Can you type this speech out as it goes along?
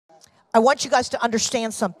I want you guys to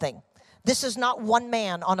understand something. This is not one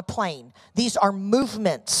man on a plane. These are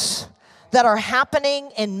movements that are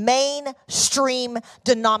happening in mainstream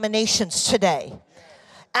denominations today.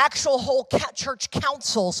 Actual whole church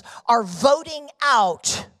councils are voting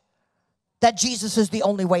out that Jesus is the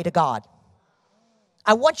only way to God.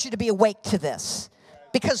 I want you to be awake to this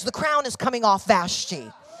because the crown is coming off Vashti.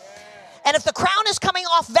 And if the crown is coming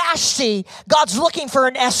off Vashti, God's looking for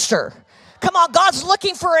an Esther. Come on, God's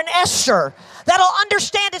looking for an Esther that'll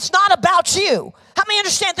understand it's not about you. How many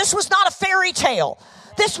understand this was not a fairy tale?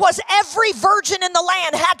 This was every virgin in the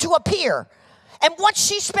land had to appear. And once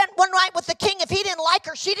she spent one night with the king, if he didn't like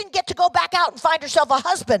her, she didn't get to go back out and find herself a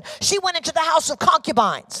husband. She went into the house of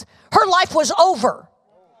concubines. Her life was over.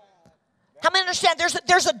 How many understand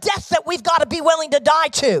there's a death that we've got to be willing to die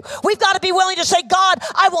to? We've got to be willing to say, God,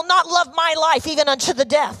 I will not love my life even unto the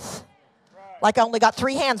death. Like I only got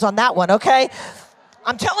 3 hands on that one, okay?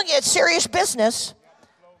 I'm telling you, it's serious business.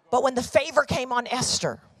 But when the favor came on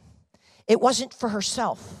Esther, it wasn't for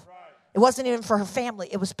herself. It wasn't even for her family.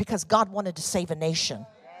 It was because God wanted to save a nation.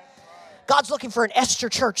 God's looking for an Esther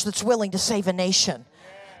church that's willing to save a nation.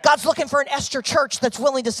 God's looking for an Esther church that's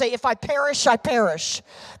willing to say, if I perish, I perish.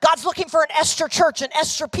 God's looking for an Esther church, an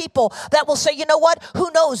Esther people that will say, you know what? Who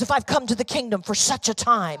knows if I've come to the kingdom for such a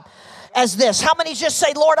time as this? How many just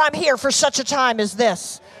say, Lord, I'm here for such a time as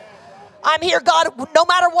this? I'm here, God, no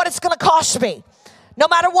matter what it's going to cost me. No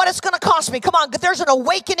matter what it's going to cost me. Come on, there's an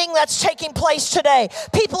awakening that's taking place today.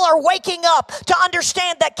 People are waking up to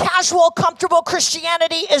understand that casual, comfortable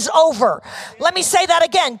Christianity is over. Let me say that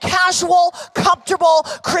again. Casual, comfortable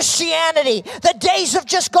Christianity. The days of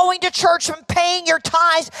just going to church and paying your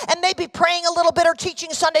tithes and maybe praying a little bit or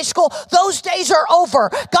teaching Sunday school, those days are over.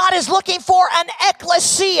 God is looking for an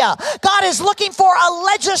ecclesia. God is looking for a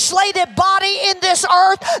legislative body in this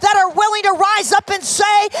earth that are willing to rise up and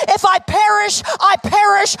say, if I perish, I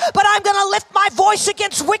perish, but I'm going to lift my voice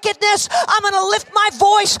against wickedness. I'm going to lift my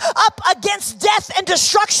voice up against death and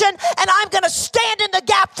destruction, and I'm going to stand in the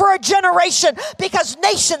gap for a generation because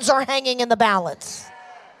nations are hanging in the balance.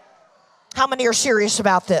 How many are serious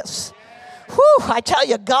about this? Whew, I tell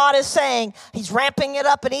you, God is saying he's ramping it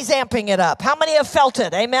up and he's amping it up. How many have felt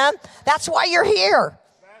it? Amen? That's why you're here.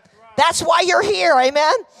 That's why you're here.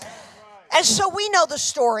 Amen? And so we know the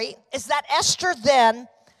story is that Esther then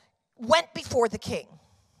went before the king.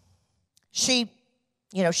 She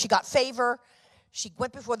got favor. She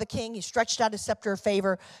went before the king. He stretched out his scepter of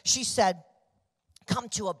favor. She said, come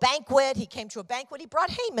to a banquet. He came to a banquet. He brought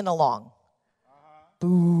Haman along.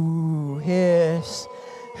 Boo, hiss.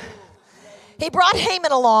 He brought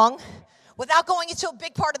Haman along. Without going into a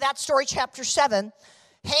big part of that story, chapter 7,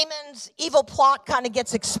 Haman's evil plot kind of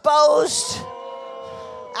gets exposed.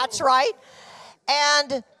 That's right.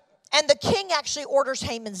 And the king actually orders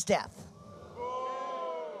Haman's death.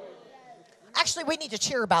 Actually, we need to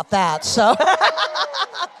cheer about that. So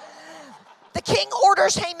the king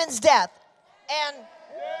orders Haman's death. And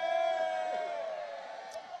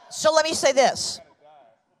so let me say this.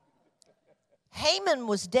 Haman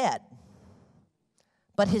was dead,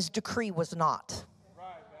 but his decree was not.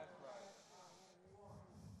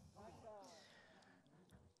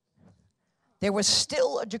 There was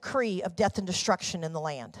still a decree of death and destruction in the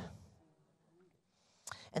land.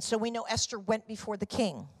 And so we know Esther went before the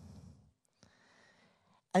king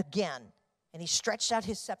again. And he stretched out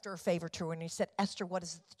his scepter of favor to her. And he said, Esther, what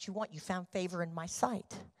is it that you want? You found favor in my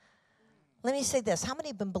sight. Let me say this. How many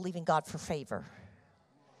have been believing God for favor?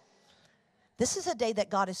 This is a day that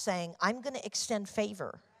God is saying, I'm going to extend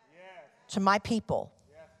favor to my people.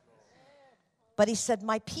 But he said,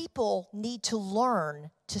 my people need to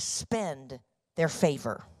learn to spend their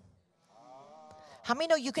favor. How many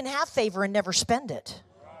know you can have favor and never spend it?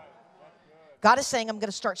 God is saying, I'm going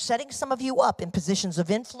to start setting some of you up in positions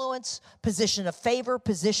of influence, position of favor,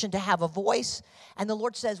 position to have a voice. And the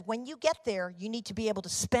Lord says, when you get there, you need to be able to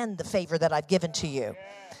spend the favor that I've given to you.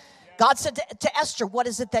 God said to Esther, what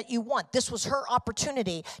is it that you want? This was her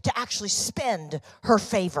opportunity to actually spend her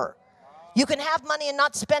favor. You can have money and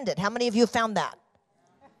not spend it. How many of you have found that?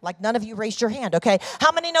 Like none of you raised your hand, okay?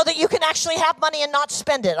 How many know that you can actually have money and not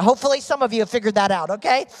spend it? Hopefully some of you have figured that out,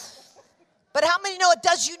 okay? But how many know it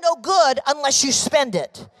does you no good unless you spend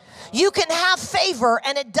it? You can have favor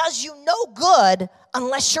and it does you no good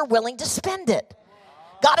unless you're willing to spend it.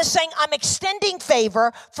 God is saying, I'm extending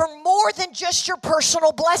favor for more than just your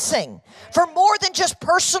personal blessing, for more than just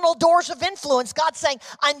personal doors of influence. God's saying,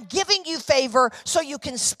 I'm giving you favor so you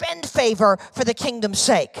can spend favor for the kingdom's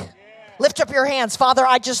sake. Lift up your hands. Father,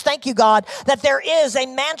 I just thank you, God, that there is a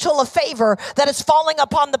mantle of favor that is falling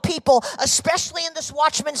upon the people, especially in this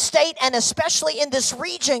Watchman state and especially in this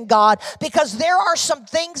region, God, because there are some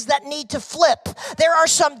things that need to flip. There are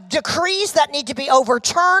some decrees that need to be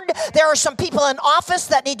overturned. There are some people in office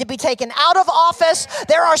that need to be taken out of office.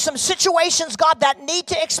 There are some situations, God, that need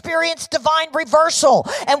to experience divine reversal.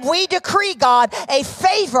 And we decree, God, a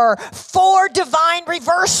favor for divine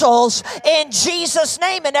reversals in Jesus'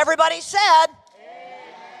 name. And everybody said, amen.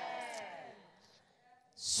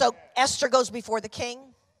 So Esther goes before the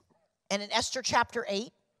king. And in Esther chapter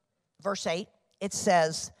 8, verse 8, it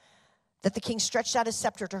says that the king stretched out his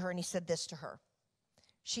scepter to her and he said this to her.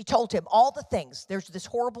 She told him all the things. There's this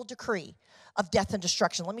horrible decree of death and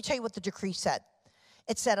destruction. Let me tell you what the decree said.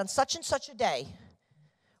 It said, on such and such a day,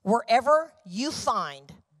 wherever you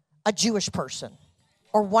find a Jewish person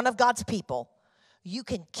or one of God's people, you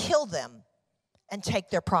can kill them and take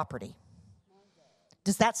their property.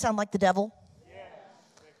 Does that sound like the devil?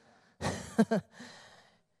 Yeah.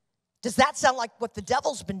 Does that sound like what the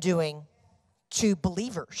devil's been doing to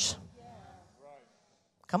believers? Yeah.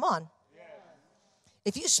 Come on. Yeah.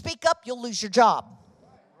 If you speak up, you'll lose your job.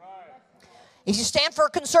 Right. If you stand for a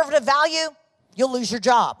conservative value, you'll lose your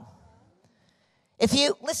job. If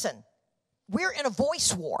you, listen, we're in a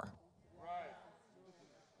voice war. Right.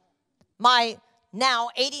 My now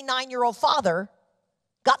 89-year-old father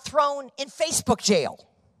got thrown in Facebook jail.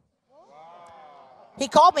 He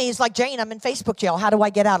called me. He's like, Jane, I'm in Facebook jail. How do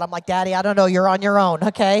I get out? I'm like, Daddy, I don't know. You're on your own,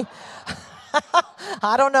 okay?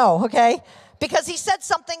 I don't know, okay? Because he said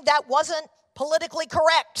something that wasn't politically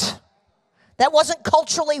correct, that wasn't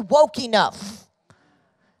culturally woke enough.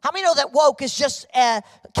 How many know that woke is just a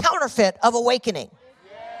counterfeit of awakening?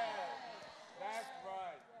 Yeah, that's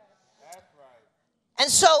right. That's right. And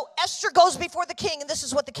so Esther goes before the king, and this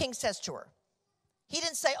is what the king says to her. He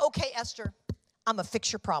didn't say, okay, Esther, I'm going to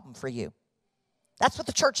fix your problem for you. That's what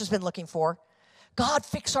the church has been looking for. God,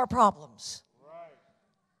 fix our problems. Right.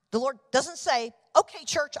 The Lord doesn't say, okay,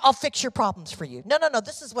 church, I'll fix your problems for you. No.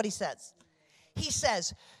 This is what he says. He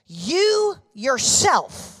says, you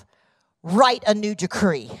yourself write a new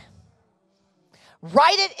decree.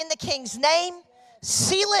 Write it in the king's name.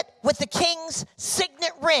 Seal it with the king's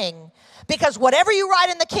signet ring. Because whatever you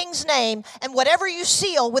write in the king's name and whatever you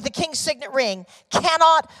seal with the king's signet ring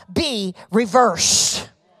cannot be reversed.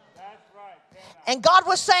 And God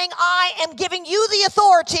was saying, I am giving you the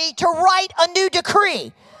authority to write a new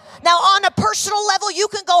decree. Now, on a personal level, you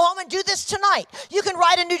can go home and do this tonight. You can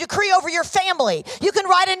write a new decree over your family. You can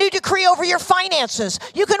write a new decree over your finances.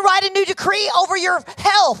 You can write a new decree over your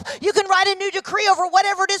health. You can write a new decree over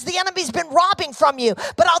whatever it is the enemy's been robbing from you.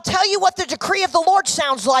 But I'll tell you what the decree of the Lord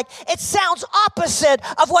sounds like. It sounds opposite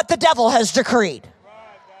of what the devil has decreed.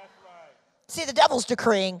 Right, that's right. See, the devil's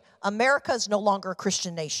decreeing, America is no longer a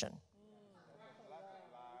Christian nation.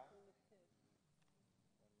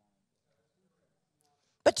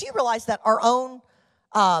 But do you realize that our own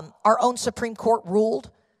Supreme Court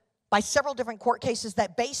ruled by several different court cases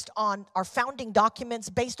that based on our founding documents,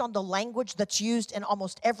 based on the language that's used in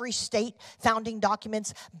almost every state founding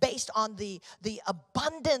documents, based on the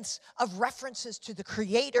abundance of references to the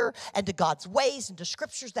Creator and to God's ways and to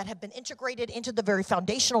scriptures that have been integrated into the very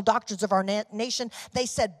foundational doctrines of our nation, they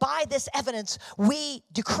said, by this evidence, we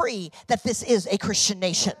decree that this is a Christian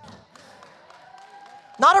nation.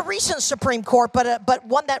 Not a recent Supreme Court, but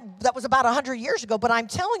one that was about 100 years ago. But I'm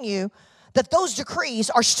telling you that those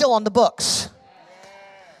decrees are still on the books.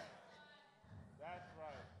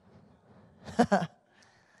 That's right.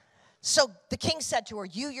 So the king said to her,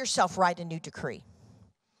 you yourself write a new decree.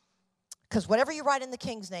 Because whatever you write in the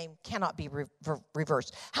king's name cannot be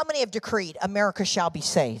reversed. How many have decreed, America shall be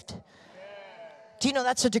saved? Do you know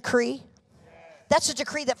that's a decree? That's a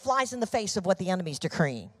decree that flies in the face of what the enemy's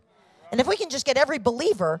decreeing. And if we can just get every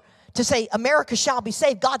believer to say, America shall be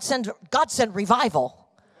saved, God send revival.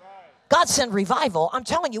 God send revival. I'm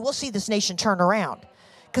telling you, we'll see this nation turn around.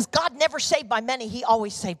 Because God never saved by many, he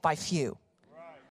always saved by few.